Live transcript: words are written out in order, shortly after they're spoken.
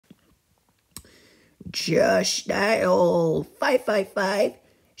Just dial 555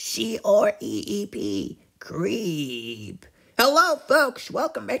 CREEP, creep. Hello, folks.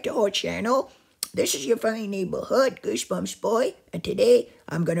 Welcome back to our channel. This is your friendly neighborhood Goosebumps boy, and today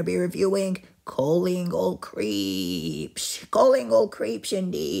I'm going to be reviewing Calling All Creeps. Calling All Creeps,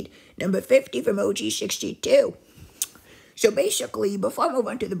 indeed. Number 50 from OG62. So basically, before I move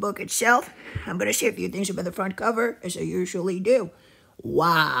on to the book itself, I'm going to say a few things about the front cover, as I usually do.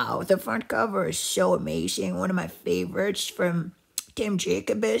 Wow, the front cover is so amazing. One of my favorites from Tim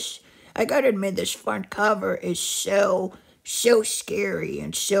Jacobus. I gotta admit, this front cover is so scary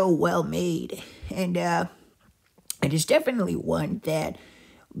and so well made. And it is definitely one that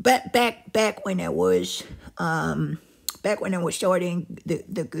back when I was starting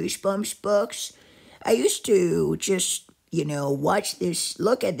the Goosebumps books, I used to just,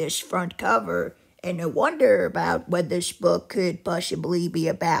 look at this front cover and I wonder about what this book could possibly be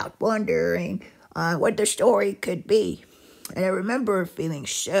about, wondering what the story could be. And I remember feeling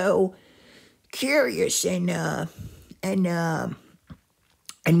so curious and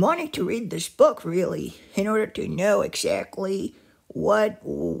wanting to read this book, really, in order to know exactly what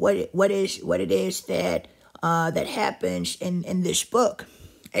it is that happens in this book.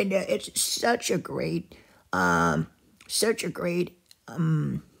 And it's such a great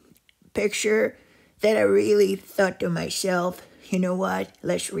picture that I really thought to myself, you know what,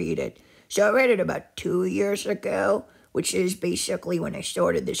 let's read it. So I read it about 2 years ago, which is basically when I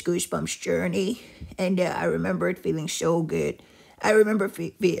started this Goosebumps journey, and I remember it feeling so good. I remember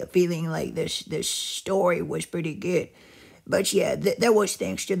feeling like this story was pretty good. But yeah, that was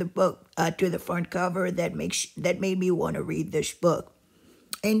thanks to the book, to the front cover that made me want to read this book.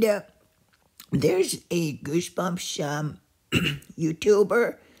 And there's a Goosebumps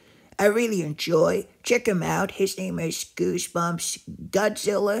YouTuber I really enjoy. Check him out. His name is Goosebumps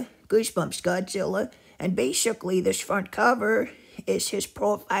Godzilla. And basically, this front cover is his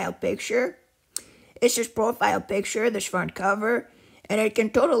profile picture. It's his profile picture, this front cover. And I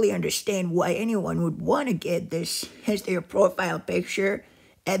can totally understand why anyone would want to get this as their profile picture.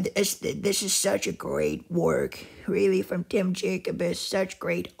 And this is such a great work, really, from Tim Jacobus. Such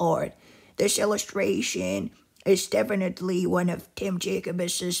great art. This illustration is definitely one of Tim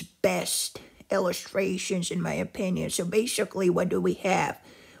Jacobus's best illustrations, in my opinion. So basically, what do we have?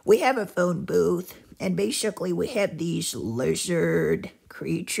 We have a phone booth, and basically we have these lizard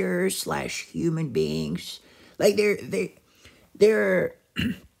creatures / human beings. Like they're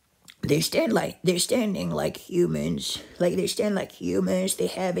standing like humans. Like they stand like humans.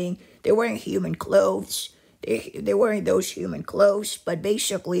 They're wearing human clothes. They're wearing those human clothes, but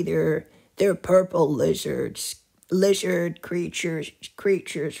basically they're purple lizard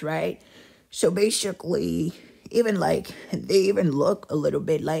creatures, right? So basically, they even look a little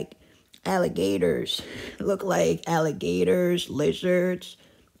bit like alligators. Look like alligators, lizards,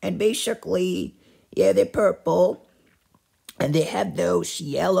 and basically, yeah, they're purple, and they have those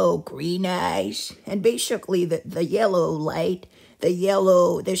yellow-green eyes, and basically the yellow light,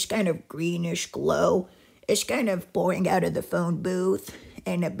 this kind of greenish glow, is kind of pouring out of the phone booth.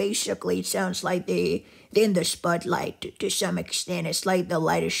 And basically, it sounds like they're in the spotlight to some extent. It's like the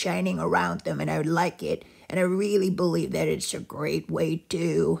light is shining around them, and I like it. And I really believe that it's a great way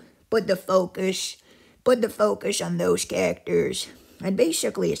to put the focus on those characters. And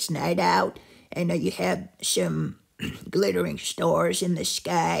basically, it's night out, and you have some glittering stars in the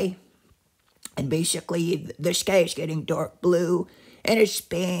sky. And basically, the sky is getting dark blue, and it's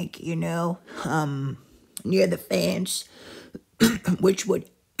pink, near the fence. which would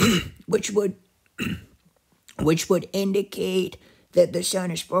indicate that the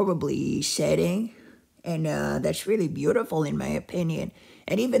sun is probably setting, and that's really beautiful in my opinion.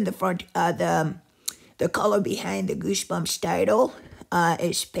 And even the front, the color behind the Goosebumps title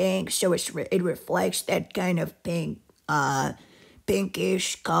is pink, so it reflects that kind of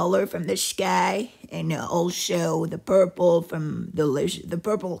pinkish color from the sky, and also the purple from the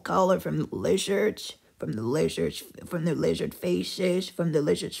purple color from the lizards. From the lizards' faces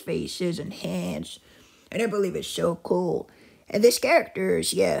and hands, and I believe it's so cool. And these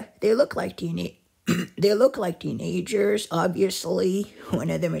characters, yeah, they look like teenagers. Obviously, one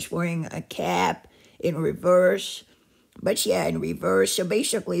of them is wearing a cap in reverse, but yeah, in reverse. So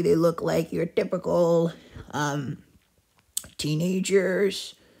basically, they look like your typical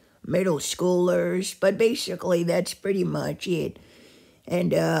teenagers, middle schoolers. But basically, that's pretty much it.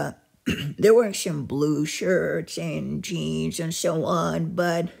 And they're wearing some blue shirts and jeans and so on,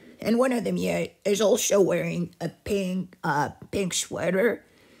 and one of them, yeah, is also wearing a pink sweater,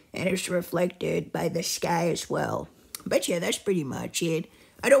 and it's reflected by the sky as well. But yeah, that's pretty much it.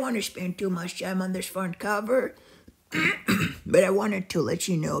 I don't want to spend too much time on this front cover, but I wanted to let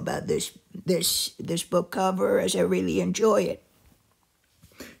you know about this book cover as I really enjoy it.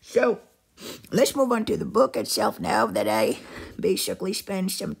 So let's move on to the book itself now that I basically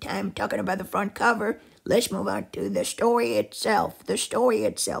spent some time talking about the front cover. Let's move on to the story itself. The story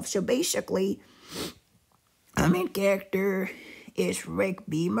itself. So basically, our main character is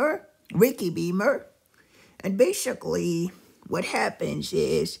Ricky Beamer. And basically, what happens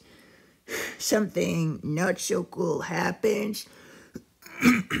is something not so cool happens.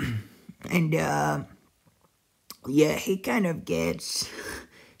 And, yeah, he kind of gets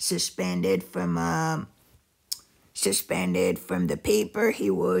suspended from the paper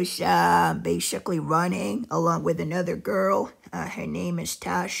he was basically running along with another girl. Her name is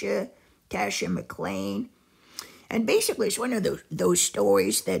Tasha McLean. And basically, it's one of those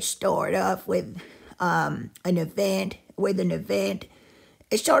stories that start off with an event.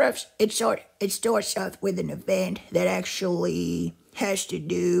 It starts off with an event that actually has to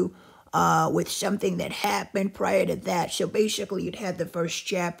do with something that happened prior to that. So basically, you'd have the first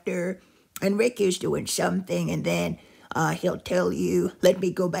chapter, and Ricky's doing something, and then he'll tell you, let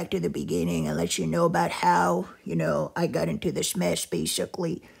me go back to the beginning and let you know about how, I got into this mess,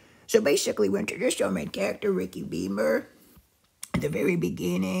 basically. So basically, we introduced our main character, Ricky Beamer, at the very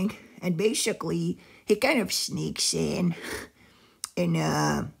beginning, and basically, he kind of sneaks in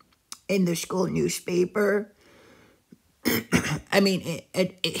the school newspaper. I mean,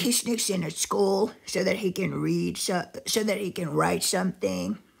 he sneaks in at school so that he can so that he can write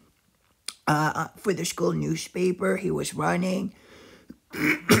something for the school newspaper he was running.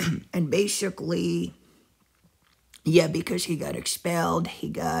 And basically, yeah, because he got expelled, he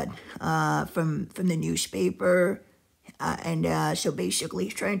got from the newspaper. So basically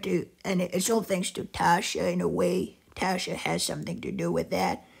he's trying to, and it's all thanks to Tasha in a way. Tasha has something to do with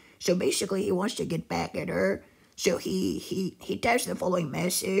that. So basically he wants to get back at her. So he types the following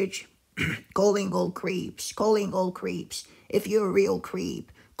message. Calling all creeps. If you're a real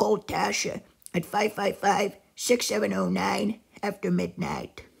creep, call Tasha at 555-6709 after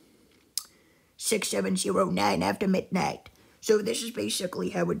midnight. 6709 after midnight. So this is basically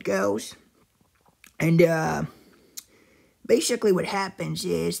how it goes. And basically what happens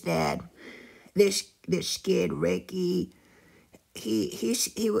is that this kid Ricky,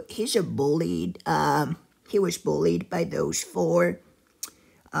 he's a bullied. He was bullied by those four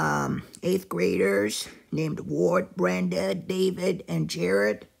 8th graders named Ward, Brenda, David, and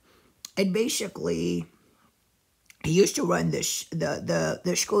Jared. And basically, he used to run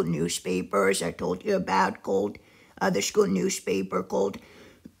the school newspapers I told you about, called the school newspaper called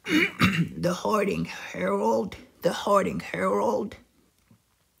the Harding Herald.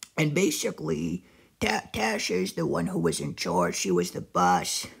 And basically, Tasha is the one who was in charge. She was the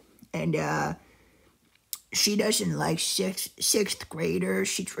boss, and she doesn't like sixth graders.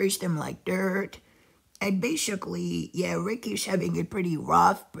 She treats them like dirt. And basically, yeah, Ricky's having a pretty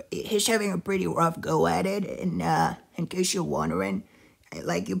rough. He's having a pretty rough go at it. And in case you're wondering,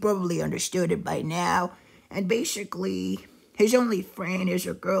 like you probably understood it by now. And basically, his only friend is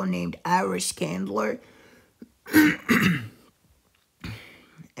a girl named Iris Candler.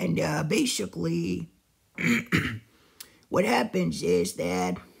 And basically, what happens is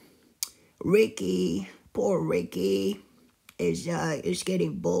that poor Ricky, is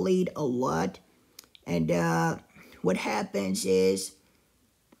getting bullied a lot. And what happens is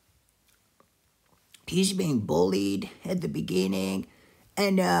he's being bullied at the beginning,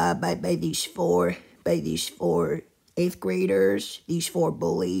 and by these four 8th graders, these four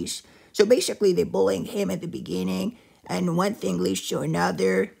bullies. So basically, they're bullying him at the beginning, and one thing leads to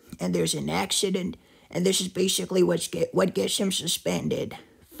another, and there's an accident, and this is basically what gets him suspended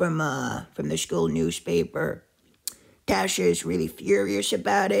from the school newspaper. Tasha is really furious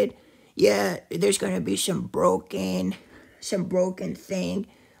about it. Yeah, there's going to be some broken thing.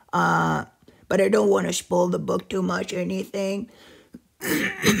 But I don't want to spoil the book too much or anything.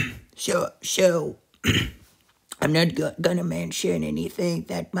 So I'm not going to mention anything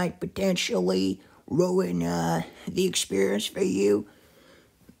that might potentially ruin the experience for you.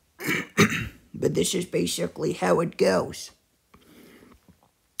 But this is basically how it goes.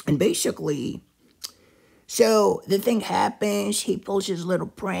 And basically, so the thing happens, he pulls his little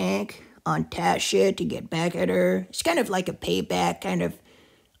prank on Tasha to get back at her. It's kind of like a payback kind of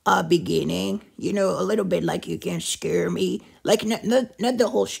beginning, a little bit like You Can't Scare Me. Like, not the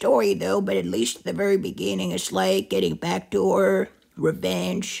whole story, though, but at least the very beginning, it's like getting back to her,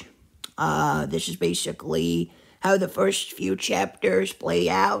 revenge. This is basically how the first few chapters play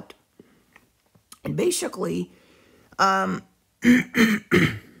out. And basically,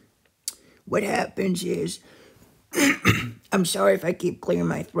 what happens is, I'm sorry if I keep clearing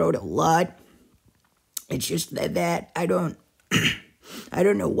my throat a lot. It's just that I don't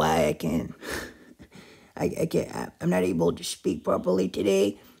know why I can't, I'm not able to speak properly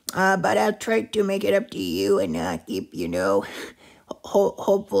today. But I'll try to make it up to you and keep,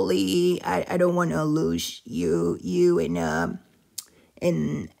 hopefully I don't want to lose you in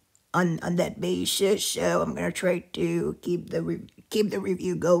on that basis. So I'm gonna try to keep the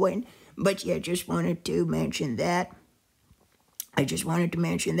review going. But yeah, just wanted to mention that. I just wanted to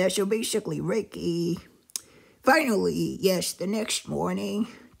mention that. So basically, Ricky, finally, yes, the next morning,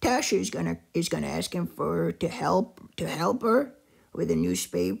 Tasha is gonna ask him to help her with a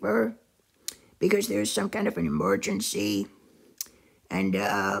newspaper because there's some kind of an emergency, and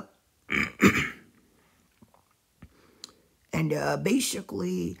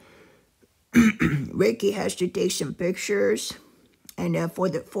basically, Ricky has to take some pictures, and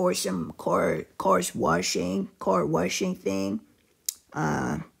for some car washing thing,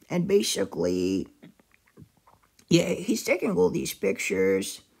 and basically, yeah, he's taking all these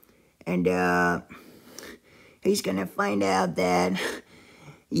pictures, and he's gonna find out that,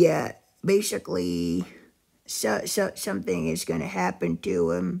 yeah, basically, something is gonna happen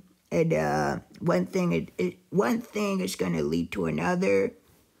to him, and one thing is gonna lead to another,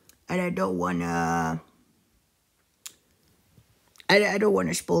 and I don't wanna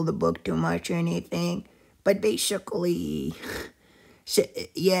spoil the book too much or anything, but basically, so,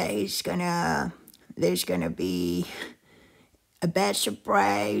 yeah, there's gonna be a bad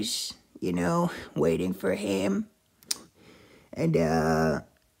surprise, waiting for him, and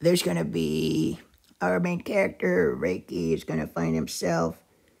there's gonna be our main character, Reiki, is gonna find himself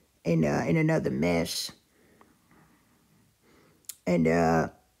in another mess, and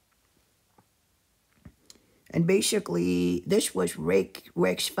basically this was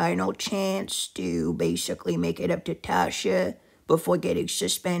Rick's final chance to basically make it up to Tasha before getting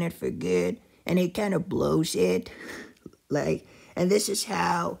suspended for good, and he kind of blows it, and this is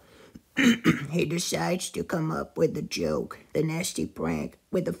how he decides to come up with the joke, the nasty prank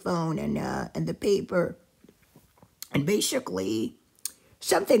with the phone and the paper. And basically,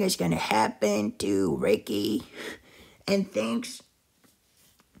 something is going to happen to Ricky, and things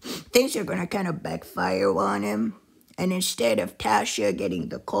are going to kind of backfire on him. And instead of Tasha getting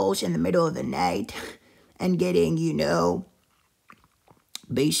the calls in the middle of the night and getting,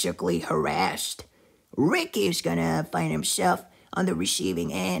 basically harassed, Ricky is going to find himself on the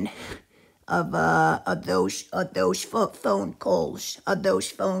receiving end of those phone calls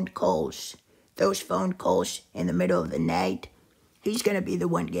in the middle of the night. He's gonna be the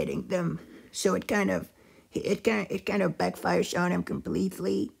one getting them, so it kind of backfires on him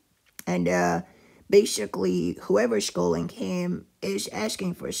completely, and basically whoever's calling him is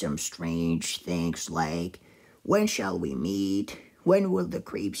asking for some strange things like, when shall we meet? When will the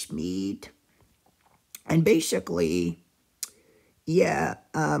creeps meet? And basically, yeah,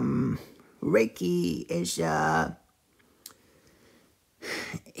 Ricky is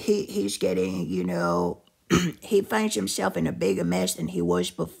he's getting, he finds himself in a bigger mess than he was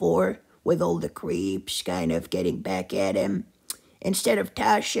before, with all the creeps kind of getting back at him. Instead of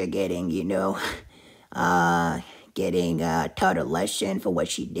Tasha getting, taught a lesson for what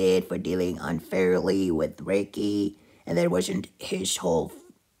she did for dealing unfairly with Ricky, and that wasn't his whole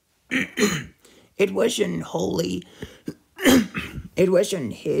it wasn't wholly it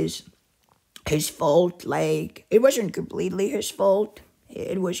wasn't his fault. Like, it wasn't completely his fault.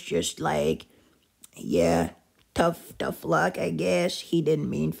 It was just like, yeah, tough luck, I guess. He didn't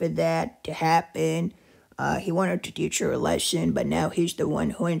mean for that to happen. He wanted to teach her a lesson, but now he's the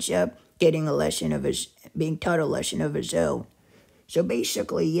one who ends up getting being taught a lesson of his own. So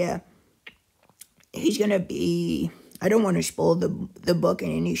basically, yeah, he's gonna be, I don't want to spoil the book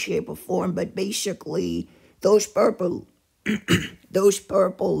in any shape or form, but basically those purple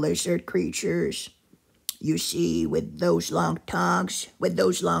lizard creatures you see with those long tongues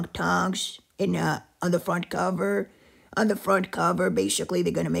in on the front cover. On the front cover, basically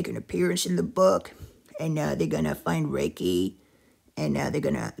they're gonna make an appearance in the book, and they're gonna find Ricky, and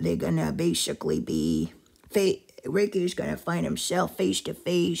they're gonna basically be Ricky's gonna find himself face to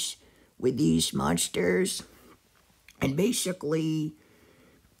face with these monsters, and basically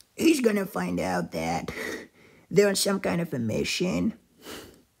he's gonna find out that they're on some kind of a mission,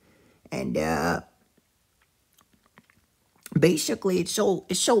 and basically it's all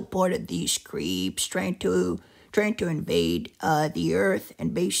part of these creeps trying to invade the Earth,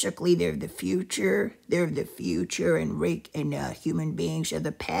 and basically they're the future, and Rick and human beings are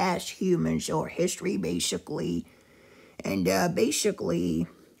the past, humans or history basically, And basically,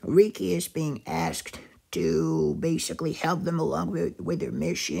 Ricky is being asked to basically help them along with their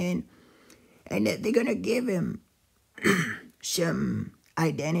mission. And they're going to give him some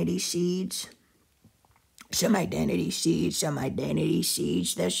identity seeds. Some identity seeds.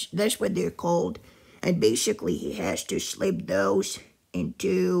 That's what they're called. And basically, he has to slip those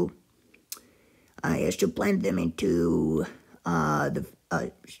into. He has to plant them into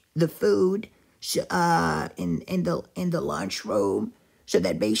the food in the lunchroom, so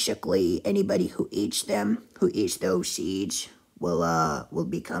that basically anybody who eats them, who eats those seeds, will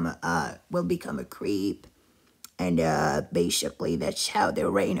become a creep, and basically that's how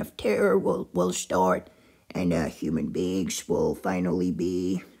their reign of terror will start, and human beings will finally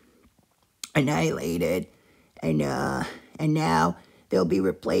be annihilated, and now they'll be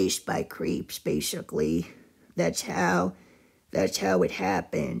replaced by creeps. Basically, that's how it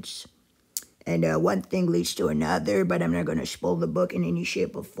happens. And one thing leads to another, but I'm not going to spoil the book in any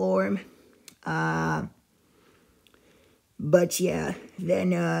shape or form. But yeah,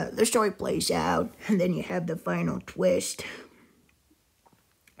 then the story plays out, and then you have the final twist.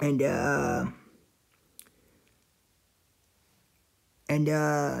 And yeah,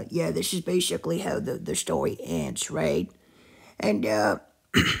 this is basically how the story ends, right? And yeah,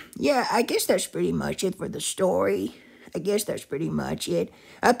 I guess that's pretty much it for the story. I guess that's pretty much it.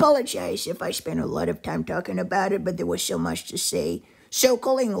 I apologize if I spent a lot of time talking about it, but there was so much to say. So,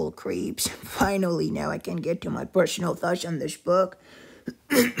 calling all creeps, finally now I can get to my personal thoughts on this book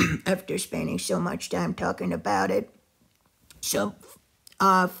after spending so much time talking about it. So,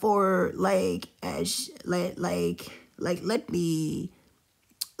 for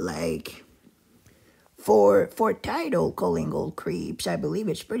for title calling all creeps, I believe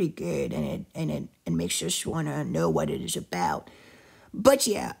it's pretty good, and it makes us want to know what it is about. But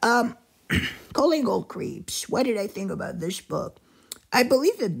yeah, calling all creeps. What did I think about this book? I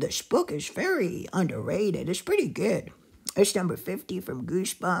believe that this book is very underrated. It's pretty good. It's number 50 from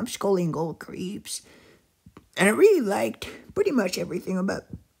Goosebumps, calling all creeps, and I really liked pretty much everything about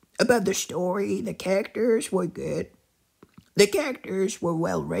the story. The characters were good. The characters were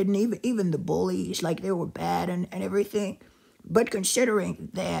well written, even the bullies, like they were bad and everything. But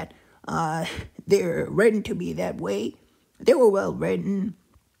considering that they're written to be that way, they were well written.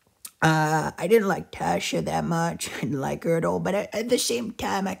 I didn't like Tasha that much. I didn't like her at all. But at the same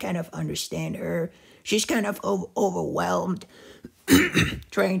time, I kind of understand her. She's kind of overwhelmed,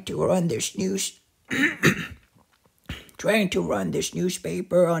 trying to run this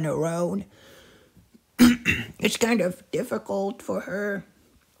newspaper on her own. It's kind of difficult for her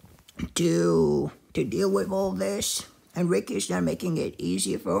to deal with all this, and Ricky's not making it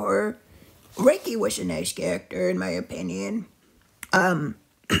easy for her. Ricky was a nice character, in my opinion.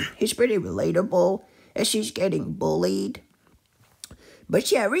 He's pretty relatable as she's getting bullied.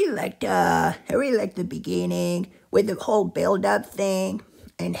 But yeah, I really liked the beginning with the whole build-up thing,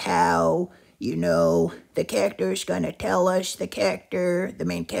 and how, the character is going to tell us, the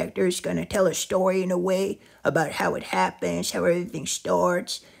main character is going to tell a story in a way about how it happens, how everything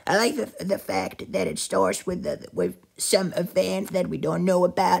starts. I like the fact that it starts with some event that we don't know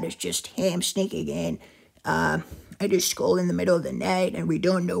about. It's just him sneaking in at his school in the middle of the night, and we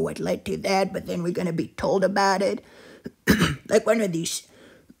don't know what led to that, but then we're going to be told about it. like one of these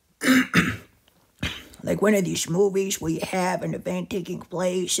movies where you have an event taking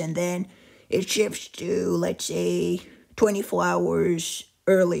place, and then it shifts to, let's say, 24 hours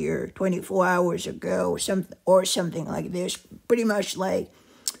earlier, 24 hours ago, or something like this.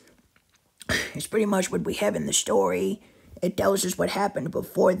 It's pretty much what we have in the story. It tells us what happened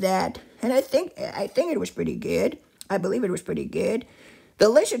before that, and I think it was pretty good. I believe it was pretty good. The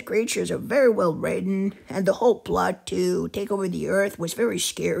lizard creatures are very well written, and the whole plot to take over the earth was very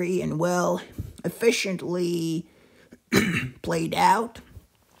scary and efficiently played out.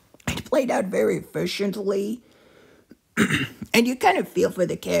 It played out very efficiently, and you kind of feel for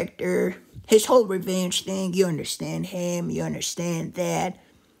the character. His whole revenge thing, you understand him, you understand that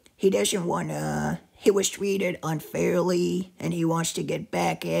he doesn't want to, he was treated unfairly, and he wants to get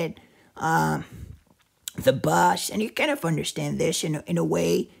back at the boss, and you kind of understand this in a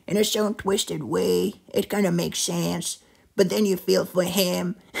way, in its own twisted way. It kind of makes sense, but then you feel for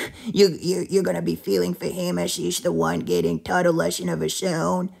him. You're gonna be feeling for him as he's the one getting taught a lesson of his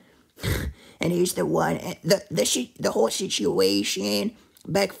own, and he's the one. The whole situation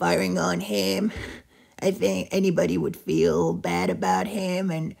backfiring on him. I think anybody would feel bad about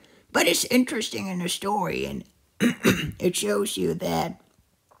him, but it's interesting in the story, and it shows you that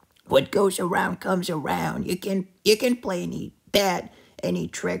what goes around comes around. You can play any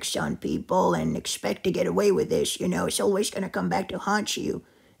tricks on people and expect to get away with this. It's always going to come back to haunt you.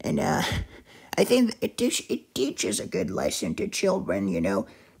 And I think it teaches a good lesson to children.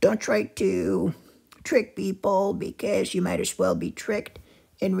 Don't try to trick people, because you might as well be tricked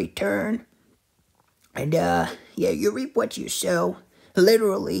in return. And you reap what you sow,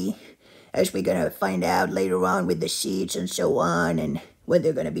 literally, as we're going to find out later on with the seeds and so on, and when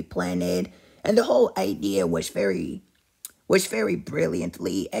they're going to be planted. And the whole idea was very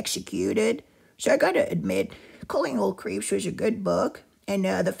brilliantly executed. So I got to admit, Calling All Creeps was a good book. And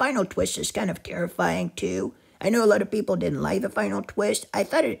the final twist is kind of terrifying, too. I know a lot of people didn't like the final twist. I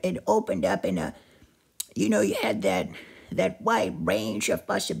thought it opened up in a, you had that wide range of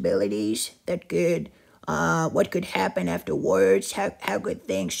possibilities that could, what could happen afterwards, how could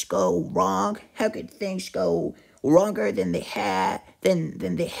things go wrong, how could things go wronger than they have at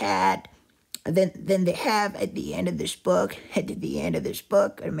the end of this book.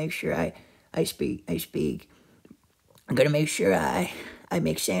 Gotta make sure I speak. I'm gonna make sure I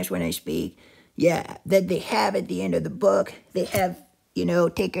make sense when I speak. Yeah, that they have at the end of the book. They have,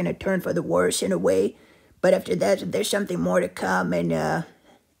 taken a turn for the worse in a way. But after that, there's something more to come, and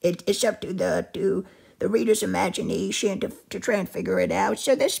it's up to the reader's imagination to try and figure it out.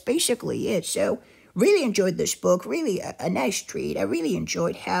 So that's basically it. So really enjoyed this book. Really a nice treat. I really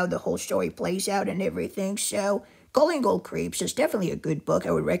enjoyed how the whole story plays out and everything. So Calling All Creeps is definitely a good book.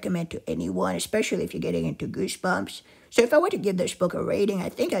 I would recommend to anyone, especially if you're getting into Goosebumps. So if I were to give this book a rating, I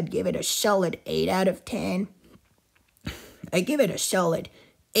think I'd give it a solid 8 out of 10. I give it a solid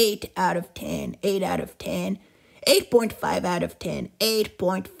 8 out of 10, 8 out of 10, 8.5 out of 10,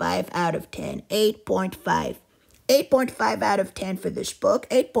 8.5 out of 10, 8.5. 8.5 out of 10 for this book,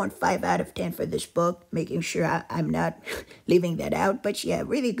 8.5 out of 10 for this book, making sure I'm not leaving that out. But yeah,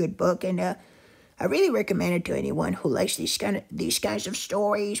 really good book, and I really recommend it to anyone who likes these kinds of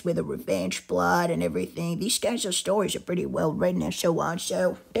stories with a revenge plot and everything. These kinds of stories are pretty well written and so on,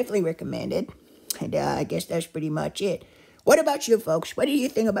 so definitely recommend it. And I guess that's pretty much it. What about you, folks? What do you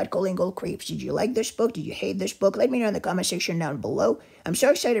think about Calling All Creeps? Did you like this book? Did you hate this book? Let me know in the comment section down below. I'm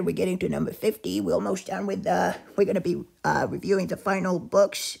so excited we're getting to number 50. We're almost done with, we're going to be reviewing the final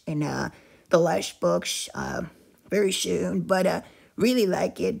books and the last books very soon. But really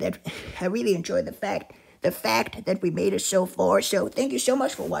like it. That I really enjoy the fact that we made it so far. So thank you so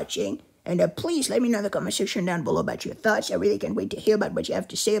much for watching. And please let me know in the comment section down below about your thoughts. I really can't wait to hear about what you have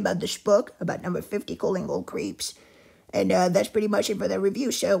to say about this book, about number 50, Calling All Creeps. And that's pretty much it for that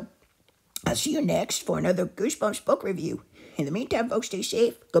review. So I'll see you next for another Goosebumps book review. In the meantime, folks, stay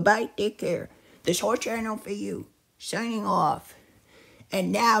safe. Goodbye. Take care. This whole channel for you. Signing off.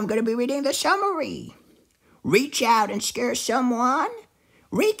 And now I'm going to be reading the summary. Reach out and scare someone?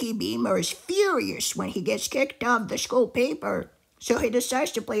 Ricky Beamer is furious when he gets kicked off the school paper. So he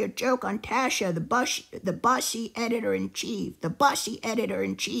decides to play a joke on Tasha, the bossy editor-in-chief. The bossy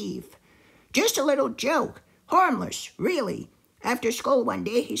editor-in-chief. Just a little joke. Harmless, really. After school one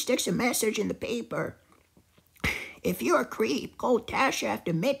day, he sticks a message in the paper. If you're a creep, call Tasha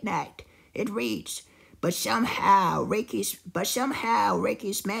after midnight. It reads, but somehow Ricky's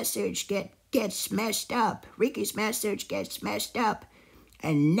message gets messed up. Ricky's message gets messed up.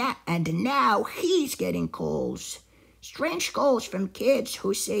 And now he's getting calls. Strange calls from kids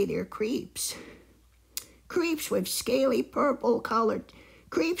who say they're creeps. Creeps with scaly purple-colored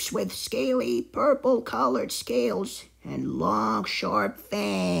scales and long, sharp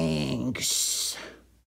fangs.